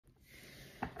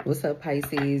What's up,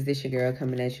 Pisces? This your girl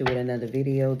coming at you with another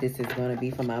video. This is going to be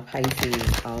for my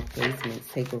Pisces. All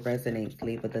placements take what resonates,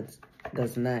 leave what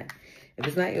does not. If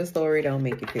it's not your story, don't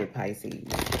make it fit, Pisces.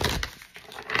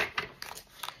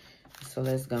 So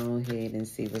let's go ahead and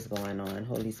see what's going on.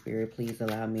 Holy Spirit, please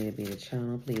allow me to be the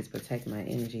channel. Please protect my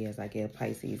energy as I give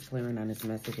Pisces clearing on his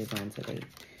messages on today.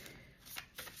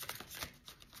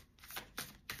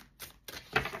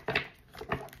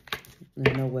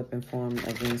 No weapon formed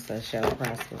against us shall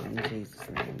prosper. In Jesus'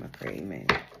 name I pray, amen.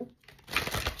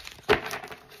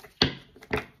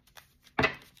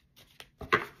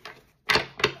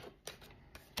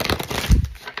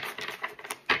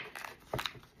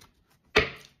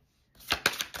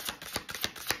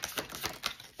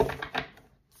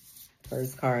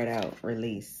 First card out,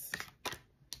 release.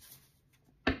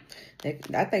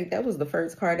 I think that was the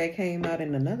first card that came out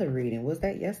in another reading. Was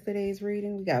that yesterday's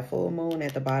reading? We got full moon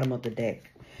at the bottom of the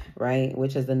deck, right?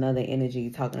 Which is another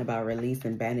energy talking about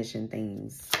releasing, banishing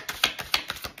things.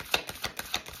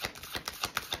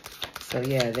 So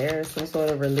yeah, there's some sort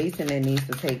of releasing that needs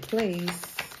to take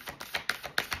place,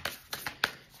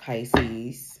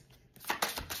 Pisces.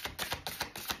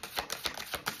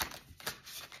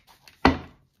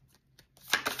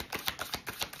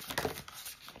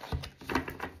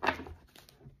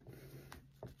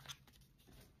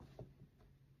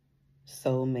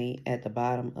 Soulmate at the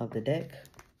bottom of the deck.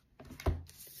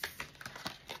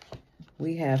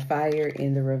 We have fire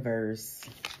in the reverse.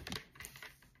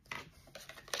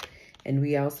 And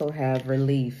we also have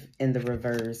relief in the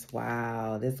reverse.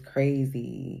 Wow, that's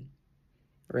crazy.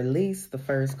 Release, the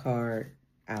first card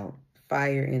out.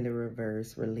 Fire in the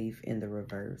reverse, relief in the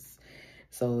reverse.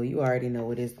 So you already know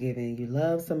what it's giving. You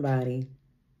love somebody,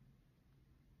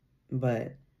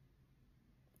 but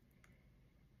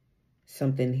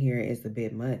something here is a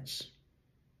bit much.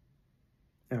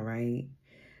 All right.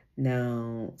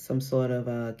 Now, some sort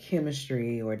of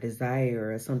chemistry or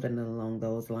desire or something along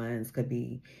those lines could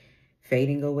be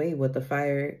fading away with the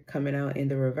fire coming out in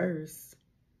the reverse,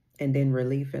 and then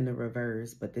relief in the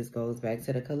reverse. But this goes back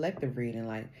to the collective reading,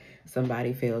 like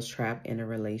somebody feels trapped in a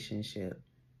relationship.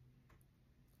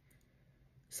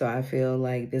 So I feel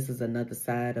like this is another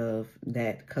side of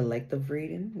that collective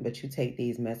reading, but you take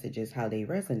these messages how they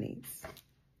resonate.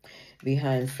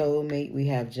 Behind soulmate, we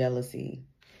have jealousy.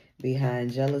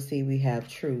 Behind jealousy, we have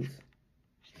truth.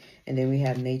 And then we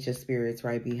have nature spirits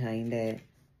right behind that.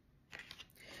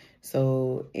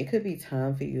 So it could be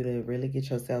time for you to really get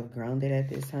yourself grounded at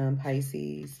this time,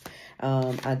 Pisces.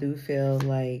 I do feel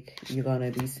like you're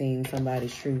going to be seeing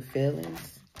somebody's true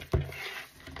feelings.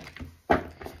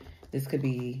 This could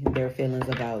be their feelings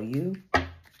about you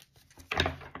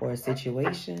or a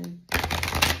situation.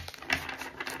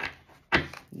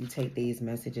 You take these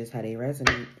messages how they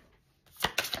resonate.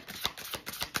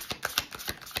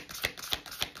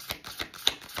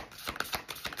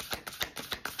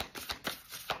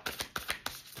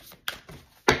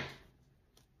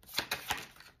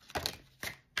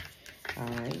 All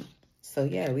right. So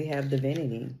yeah, we have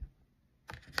divinity.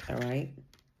 All right.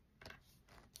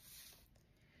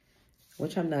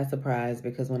 Which I'm not surprised,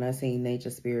 because when I seen nature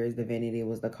spirits, divinity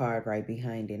was the card right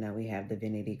behind it. Now we have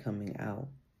divinity coming out.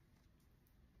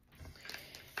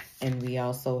 And we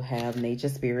also have nature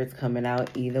spirits coming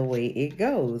out either way it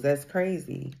goes. That's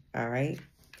crazy. All right.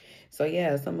 So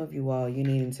yeah, some of you all, you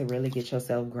needing to really get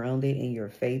yourself grounded in your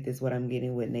faith is what I'm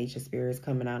getting with nature spirits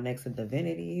coming out next to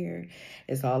divinity here.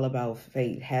 It's all about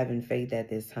faith, having faith at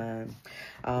this time.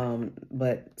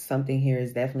 But something here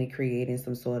is definitely creating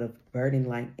some sort of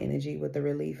burden-like energy with the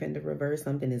relief in the reverse.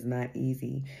 Something is not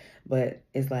easy, but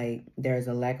it's like there's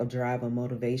a lack of drive or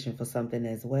motivation for something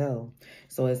as well.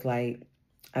 So it's like,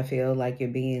 I feel like you're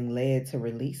being led to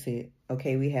release it.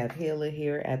 Okay, we have healer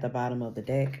here at the bottom of the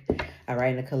deck. All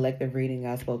right, in the collective reading,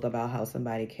 I spoke about how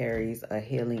somebody carries a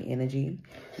healing energy.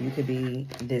 You could be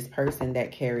this person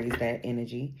that carries that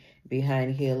energy.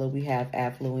 Behind healer, we have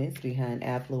affluence. Behind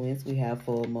affluence, we have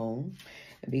full moon.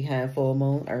 Behind full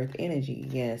moon, earth energy.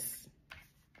 Yes.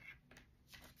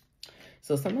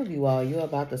 So some of you all, you're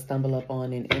about to stumble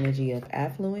upon an energy of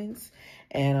affluence.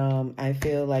 And I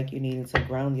feel like you need to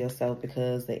ground yourself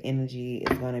because the energy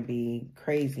is going to be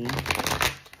crazy.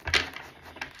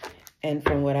 And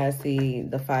from what I see,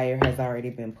 the fire has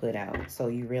already been put out. So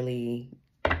you really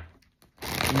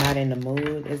not in the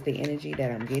mood is the energy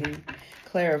that I'm getting.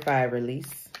 Clarify,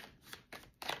 release.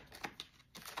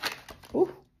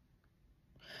 Ooh.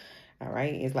 All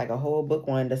right. It's like a whole book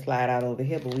wanted to slide out over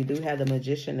here. But we do have the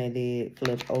magician that did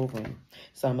flip over.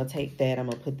 So I'm going to take that. I'm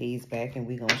going to put these back and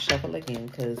we're going to shuffle again.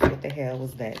 Because what the hell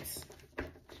was that?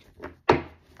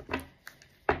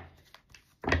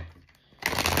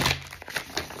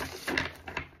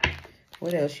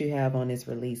 What else you have on this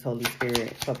release, Holy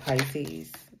Spirit, for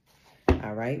Pisces?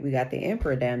 All right, we got the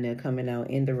Emperor down there coming out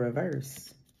in the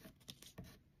reverse.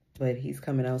 But he's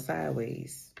coming out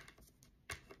sideways.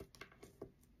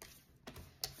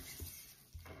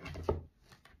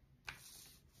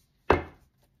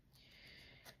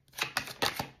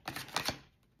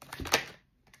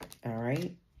 All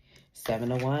right.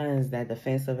 Seven of Wands, that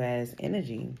defensive ass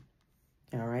energy.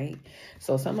 All right.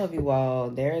 So some of you all,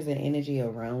 there is an energy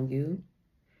around you.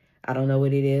 I don't know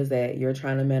what it is that you're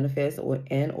trying to manifest or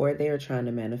they're trying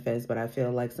to manifest, but I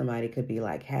feel like somebody could be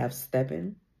like half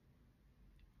stepping.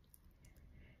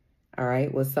 All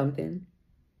right, with something.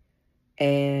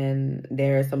 And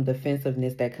there is some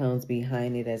defensiveness that comes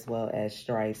behind it as well as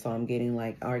strife. So I'm getting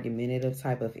like argumentative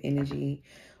type of energy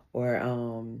or,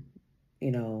 you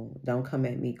know, don't come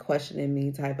at me questioning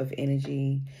me type of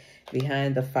energy.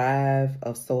 Behind the Five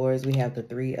of Swords, we have the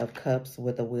Three of Cups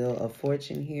with the Wheel of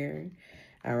Fortune here.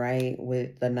 All right,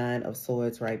 with the Nine of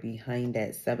Swords right behind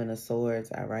that Seven of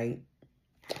Swords. All right.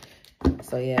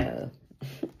 So yeah,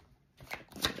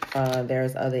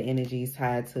 there's other energies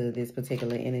tied to this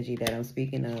particular energy that I'm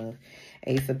speaking of.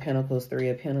 Ace of Pentacles, Three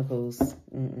of Pentacles.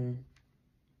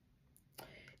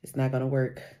 It's not going to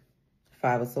work.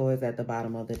 Five of Swords at the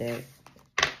bottom of the deck.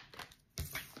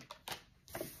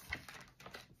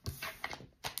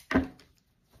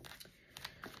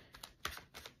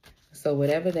 So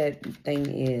whatever that thing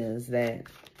is that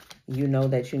you know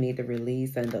that you need to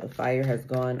release and the fire has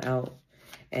gone out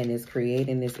and is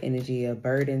creating this energy of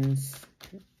burdens,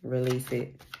 release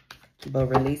it. But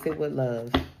release it with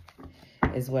love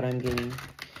is what I'm getting.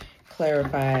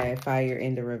 Clarify fire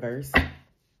in the reverse.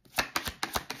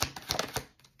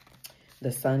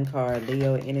 The Sun card,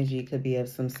 Leo energy could be of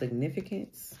some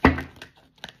significance.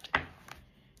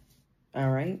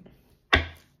 All right.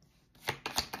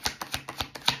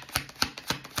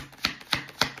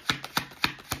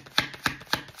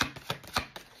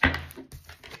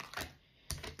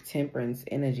 Temperance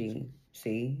energy.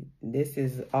 See, this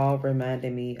is all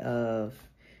reminding me of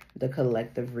the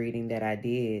collective reading that I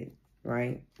did,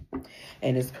 right?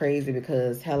 And it's crazy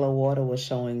because hella water was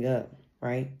showing up,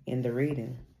 right, in the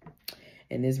reading.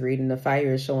 And this reading, the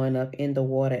fire is showing up in the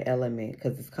water element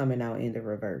because it's coming out in the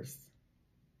reverse.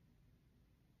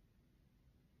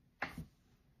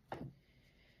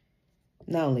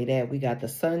 Not only that, we got the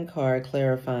Sun card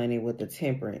clarifying it with the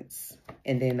Temperance.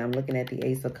 And then I'm looking at the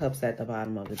Ace of Cups at the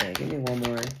bottom of the deck. Give me one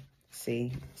more.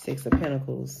 See, Six of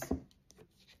Pentacles.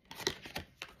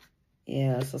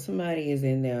 Yeah, so somebody is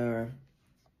in their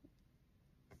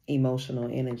emotional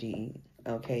energy,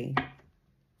 okay?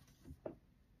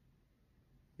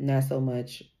 Not so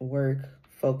much work,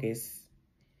 focus,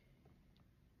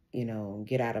 you know,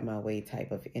 get out of my way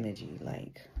type of energy,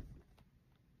 like.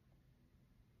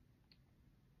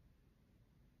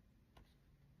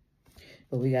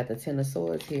 But we got the Ten of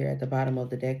Swords here at the bottom of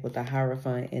the deck with the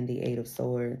Hierophant and the Eight of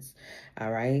Swords. All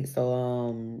right.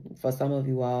 So for some of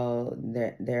you all,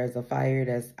 there's a fire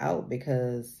that's out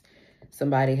because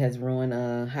somebody has ruined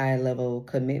a high level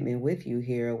commitment with you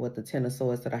here with the Ten of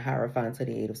Swords to the Hierophant to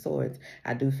the Eight of Swords.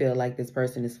 I do feel like this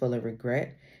person is full of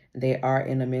regret. They are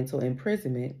in a mental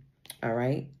imprisonment. All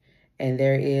right. And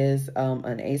there is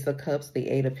an Ace of Cups, the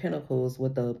Eight of Pentacles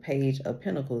with the Page of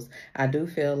Pentacles. I do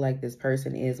feel like this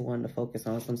person is wanting to focus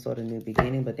on some sort of new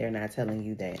beginning, but they're not telling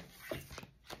you that.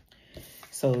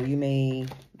 So you may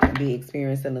be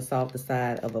experiencing the softer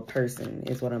side of a person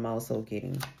is what I'm also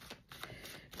getting.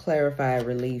 Clarify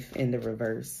relief in the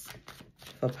reverse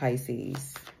for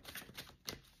Pisces.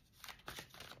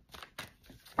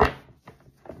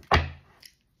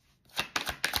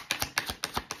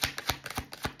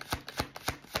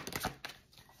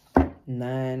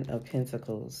 Nine of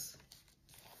Pentacles.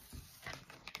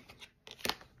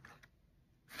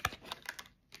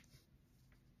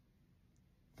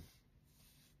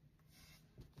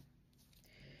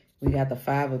 We got the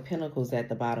Five of Pentacles at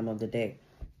the bottom of the deck.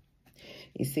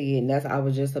 You see, and that's, I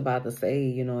was just about to say,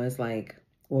 you know, it's like,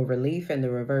 well, relief in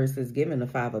the reverse is giving the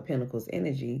Five of Pentacles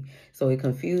energy. So it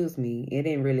confused me. It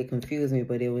didn't really confuse me,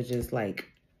 but it was just like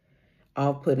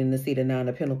off-putting to see the Nine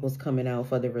of Pentacles coming out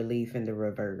for the relief in the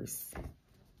reverse.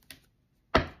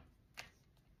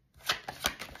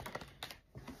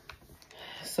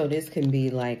 So this can be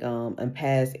like a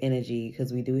past energy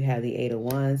because we do have the Eight of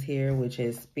Wands here, which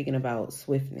is speaking about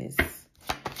swiftness.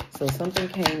 So something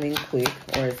came in quick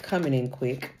or it's coming in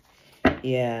quick.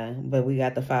 Yeah, but we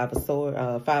got the Five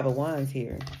of Wands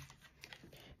here,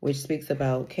 which speaks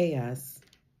about chaos.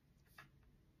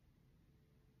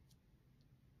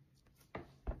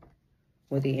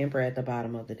 With the Emperor at the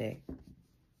bottom of the deck.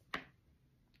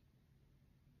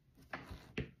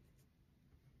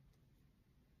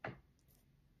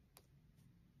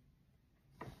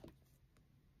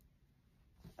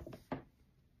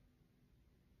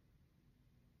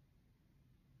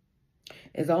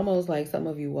 It's almost like some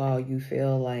of you all, you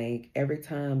feel like every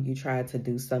time you try to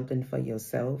do something for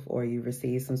yourself or you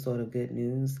receive some sort of good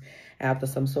news after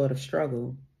some sort of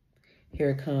struggle,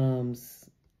 here comes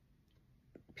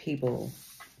people,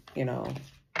 you know,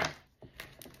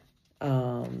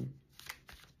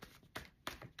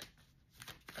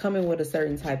 coming with a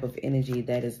certain type of energy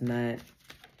that is not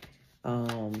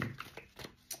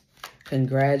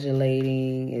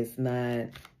congratulating, it's not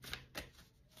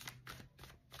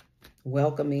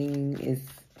welcoming, it's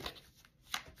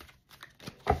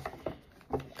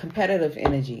competitive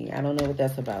energy. I don't know what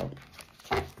that's about.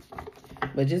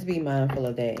 But just be mindful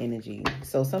of that energy.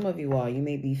 So some of you all, you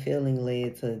may be feeling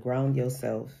led to ground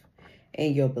yourself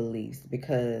in your beliefs,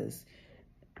 because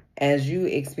as you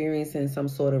experiencing some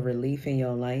sort of relief in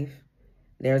your life,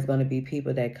 there's going to be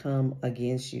people that come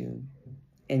against you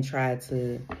and try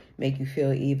to make you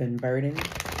feel even burdened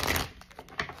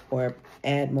or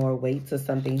add more weight to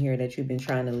something here that you've been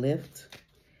trying to lift.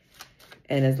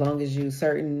 And as long as you're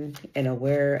certain and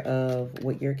aware of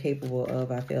what you're capable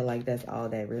of, I feel like that's all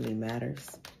that really matters.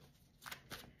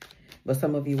 But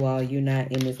some of you all, you're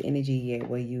not in this energy yet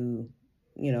where you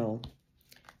know,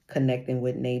 connecting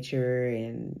with nature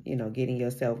and, you know, getting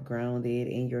yourself grounded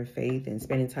in your faith and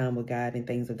spending time with God and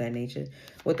things of that nature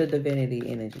with the divinity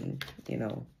energy, you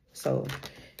know. So,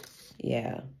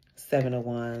 yeah, 7 of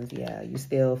Wands, yeah, you're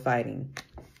still fighting.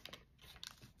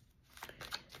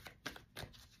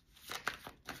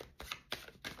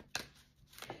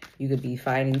 You could be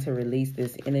fighting to release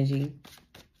this energy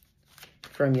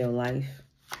from your life.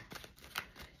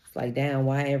 It's like, damn,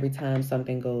 why every time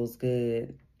something goes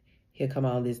good, here come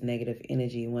all this negative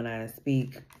energy when I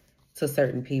speak to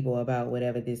certain people about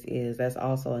whatever this is. That's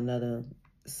also another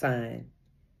sign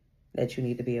that you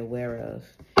need to be aware of.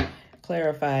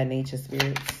 Clarify nature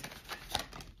spirits.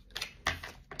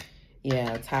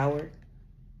 Yeah, Tower.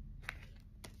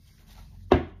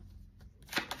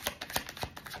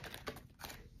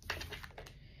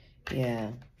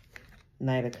 Yeah,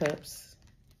 Knight of Cups.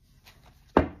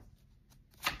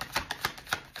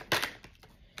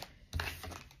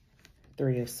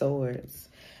 Three of Swords.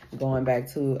 Going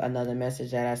back to another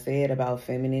message that I said about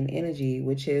feminine energy,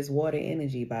 which is water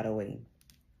energy, by the way.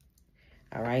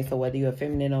 All right, so whether you're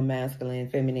feminine or masculine,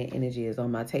 feminine energy is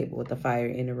on my table with the fire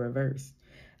in the reverse.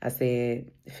 I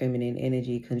said feminine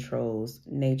energy controls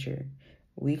nature.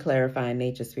 We clarify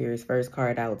nature spirits. First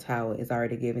card out, Tower, is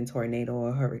already giving tornado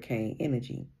or hurricane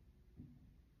energy.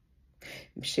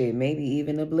 Shit, maybe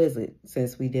even a blizzard,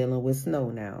 since we dealing with snow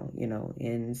now, you know,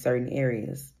 in certain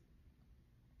areas.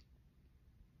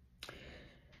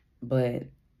 But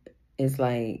it's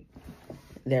like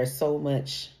there's so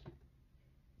much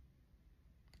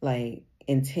like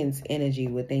intense energy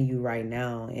within you right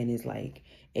now, and it's like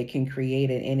it can create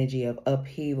an energy of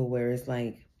upheaval where it's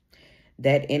like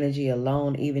that energy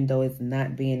alone, even though it's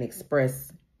not being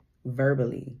expressed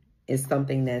verbally, is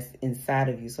something that's inside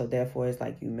of you. So therefore it's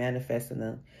like you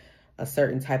manifesting a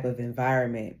certain type of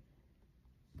environment.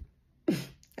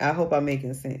 I hope I'm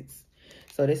making sense.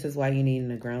 So this is why you need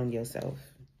to ground yourself,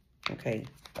 okay?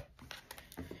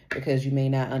 Because you may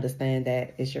not understand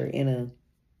that it's your inner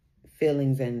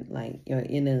feelings and like your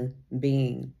inner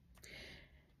being,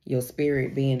 your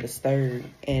spirit being disturbed.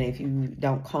 And if you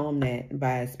don't calm that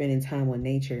by spending time with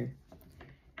nature,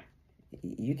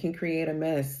 you can create a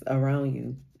mess around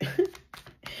you.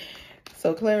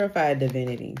 So clarify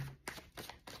divinity.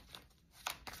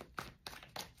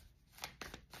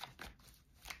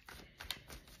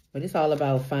 But it's all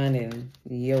about finding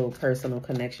your personal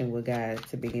connection with God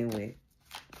to begin with.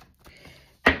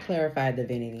 Clarify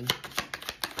divinity.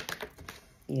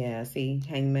 Yeah, see,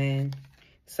 Hangman,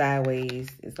 sideways.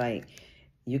 It's like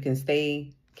you can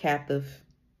stay captive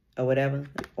or whatever,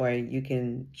 or you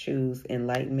can choose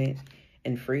enlightenment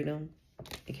and freedom.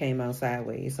 It came out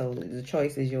sideways. So the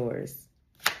choice is yours.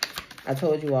 I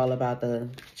told you all about the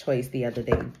choice the other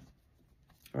day,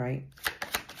 right?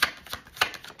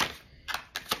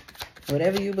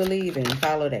 Whatever you believe in,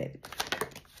 follow that,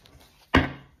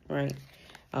 right?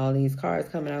 All these cards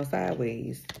coming out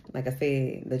sideways. Like I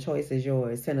said, the choice is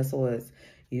yours. 10 of Swords.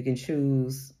 You can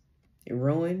choose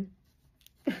ruin,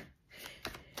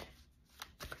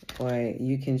 or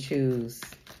you can choose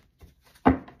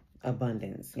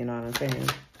abundance. You know what I'm saying?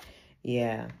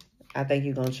 Yeah. I think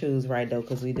you're going to choose right, though,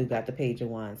 because we do got the Page of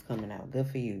Wands coming out. Good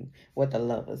for you. With the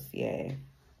Lovers, yeah.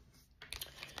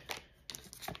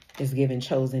 It's giving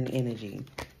chosen energy.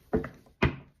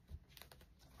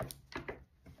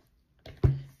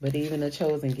 But even the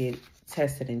chosen get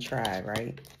tested and tried,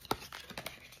 right?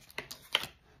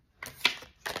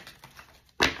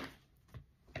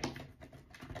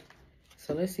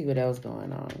 So let's see what else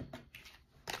going on.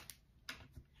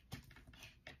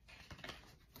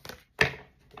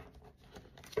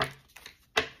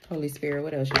 Holy Spirit,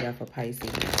 what else you got for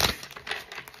Pisces?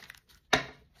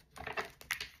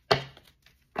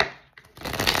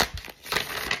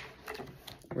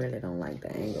 Really don't like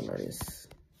the angle of this.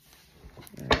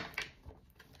 Right.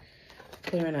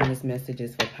 Clearing out his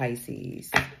messages for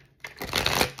Pisces.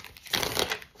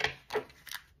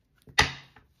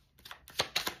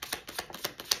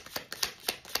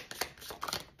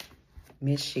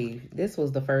 Mischief. This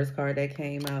was the first card that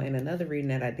came out in another reading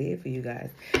that I did for you guys.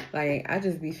 Like, I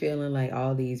just be feeling like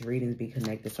all these readings be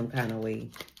connected some kind of way.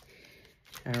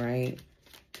 All right.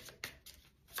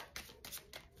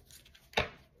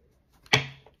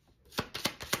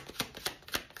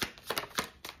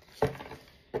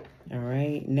 All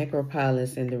right.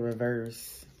 Necropolis in the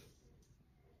reverse.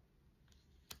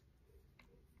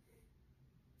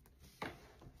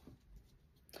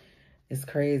 It's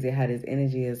crazy how this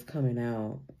energy is coming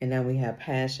out. And now we have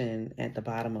passion at the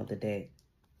bottom of the deck.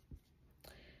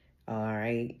 All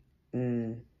right. I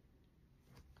ain't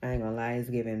gonna lie. It's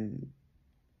giving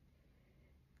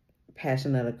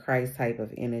passion of the Christ type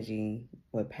of energy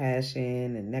with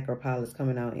passion and necropolis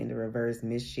coming out in the reverse.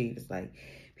 Mischief. It's like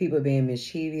people being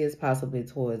mischievous, possibly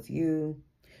towards you,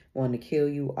 wanting to kill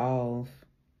you off.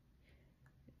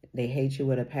 They hate you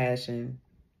with a passion.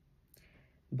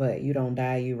 But you don't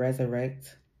die, you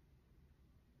resurrect.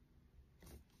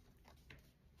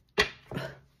 It's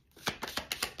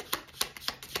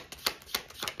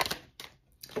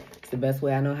the best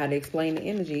way I know how to explain the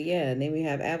energy. Yeah, and then we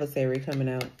have adversary coming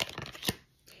out.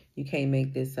 You can't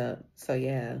make this up. So,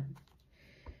 yeah.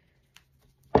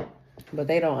 But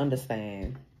they don't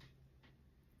understand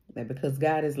that because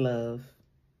God is love,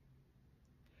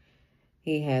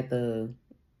 he had to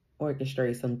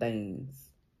orchestrate some things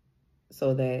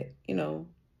so that, you know,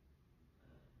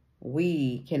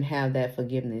 we can have that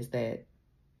forgiveness that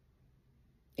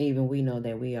even we know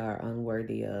that we are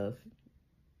unworthy of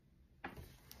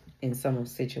in some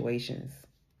situations,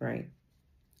 right?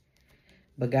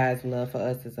 But God's love for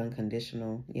us is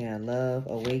unconditional. Yeah, love,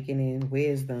 awakening,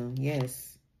 wisdom,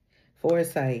 yes.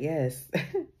 Foresight, yes.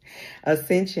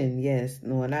 Ascension, yes.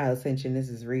 No, not ascension, this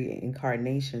is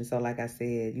reincarnation. So like I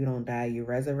said, you don't die, you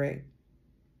resurrect.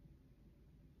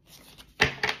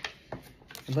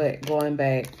 But going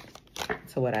back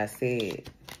to what I said,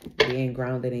 being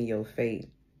grounded in your faith.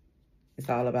 It's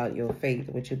all about your faith,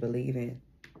 what you believe in.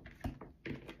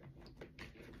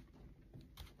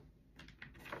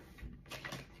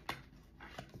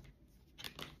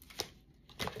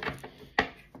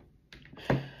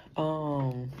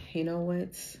 You know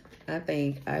what? I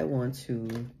think I want to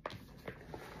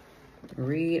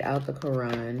read out the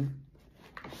Quran.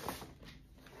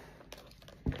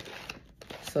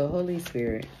 So, Holy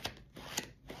Spirit,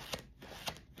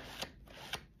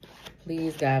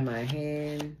 please guide my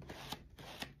hand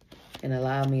and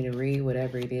allow me to read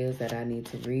whatever it is that I need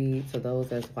to read to those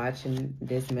that's watching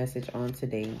this message on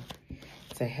today,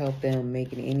 to help them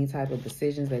making any type of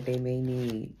decisions that they may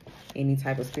need, any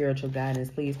type of spiritual guidance.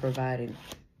 Please provide it.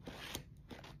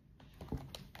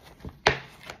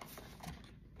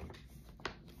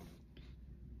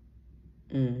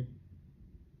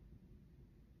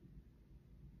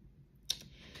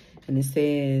 And it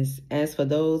says, as for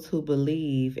those who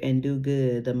believe and do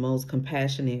good, the most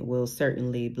compassionate will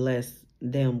certainly bless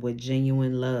them with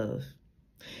genuine love.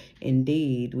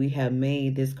 Indeed, we have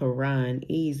made this Quran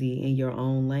easy in your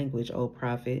own language, O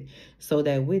Prophet, so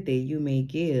that with it you may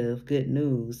give good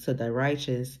news to the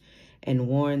righteous and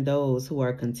warn those who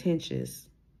are contentious.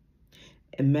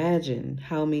 Imagine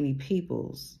how many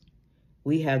peoples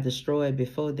we have destroyed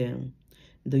before them.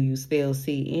 Do you still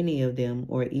see any of them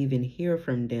or even hear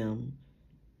from them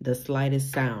the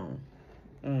slightest sound?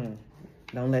 Don't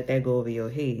let that go over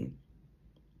your head.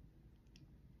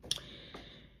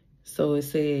 So it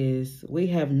says, we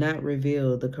have not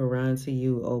revealed the Quran to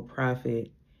you, O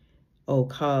Prophet, O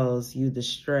cause you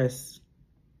distress,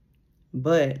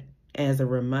 but as a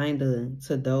reminder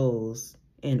to those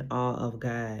in awe of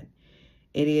God.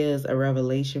 It is a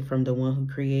revelation from the one who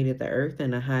created the earth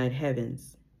and the high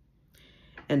heavens,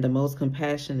 and the most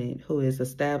compassionate, who is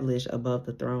established above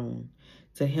the throne.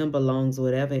 To him belongs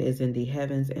whatever is in the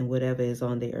heavens and whatever is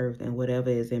on the earth and whatever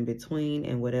is in between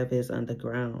and whatever is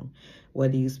underground.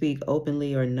 Whether you speak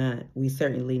openly or not, we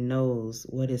certainly knows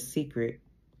what is secret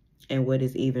and what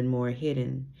is even more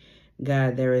hidden.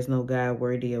 God, there is no God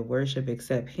worthy of worship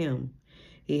except him.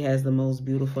 He has the most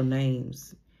beautiful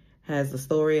names. Has the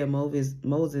story of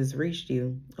Moses reached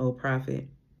you, O prophet?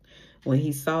 When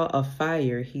he saw a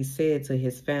fire, he said to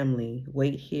his family,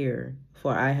 wait here,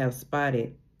 for I have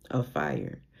spotted a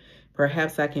fire.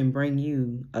 Perhaps I can bring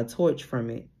you a torch from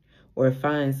it, or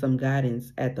find some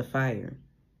guidance at the fire.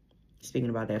 Speaking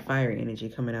about that fire energy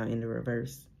coming out in the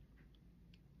reverse.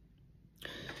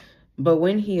 But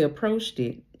when he approached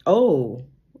it, oh,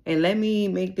 and let me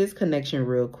make this connection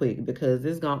real quick, because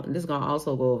this gonna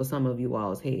also go over some of you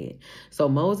all's head. So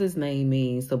Moses' name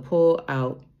means to pull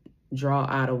out, draw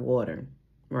out of water,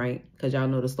 right? Because y'all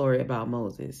know the story about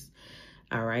Moses.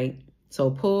 All right. So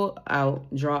pull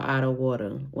out, draw out of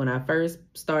water. When I first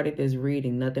started this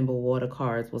reading, nothing but water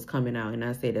cards was coming out. And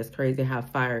I said, that's crazy how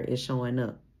fire is showing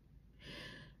up.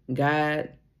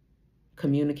 God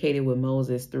communicated with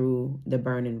Moses through the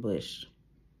burning bush,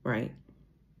 right?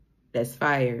 That's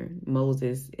fire.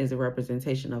 Moses is a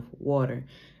representation of water.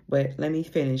 But let me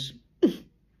finish.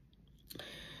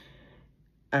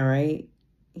 All right.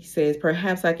 He says,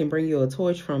 perhaps I can bring you a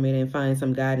torch from it and find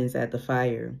some guidance at the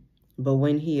fire. But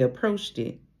when he approached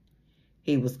it,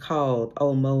 he was called,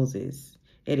 O Moses.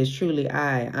 It is truly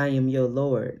I am your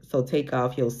Lord. So take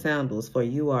off your sandals, for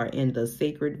you are in the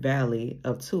sacred valley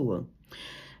of Tua.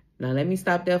 Now, let me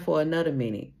stop there for another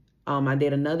minute. I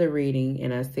did another reading,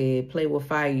 and I said, play with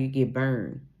fire, you get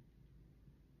burned.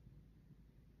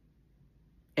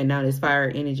 And now this fire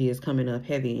energy is coming up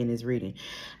heavy in this reading.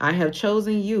 I have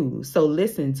chosen you, so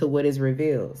listen to what is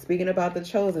revealed. Speaking about the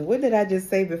chosen, what did I just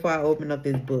say before I opened up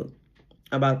this book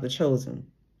about the chosen?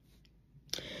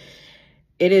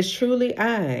 It is truly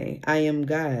I am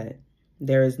God.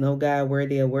 There is no God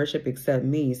worthy of worship except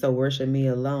me, so worship me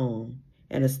alone.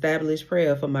 And establish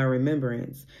prayer for my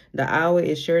remembrance. The hour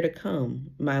is sure to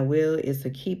come. My will is to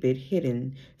keep it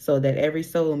hidden so that every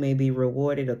soul may be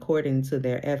rewarded according to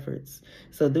their efforts.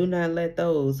 So do not let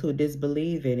those who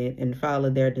disbelieve in it and follow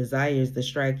their desires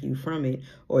distract you from it,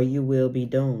 or you will be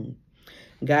doomed.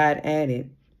 God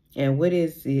added, and what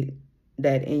is it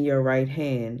that in your right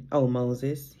hand, O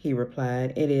Moses? He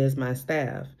replied, it is my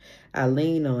staff. I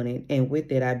lean on it, and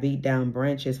with it I beat down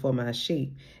branches for my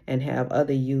sheep and have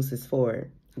other uses for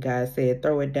it. God said,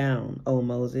 throw it down, O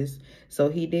Moses. So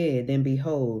he did, then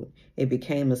behold, it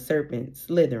became a serpent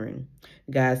slithering.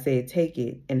 God said, take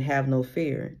it and have no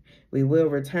fear. We will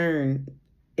return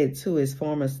it to its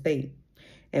former state,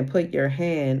 and put your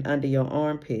hand under your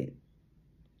armpit.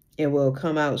 It will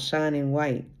come out shining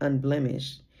white,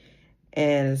 unblemished.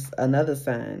 As another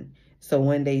sign. So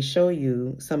when they show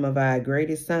you some of our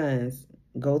greatest signs,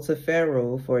 go to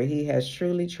Pharaoh, for he has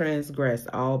truly transgressed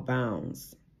all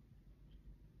bounds.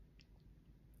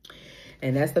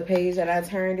 And that's the page that I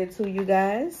turned it to, you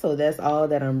guys. So that's all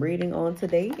that I'm reading on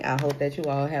today. I hope that you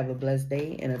all have a blessed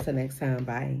day. And until next time,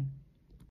 bye.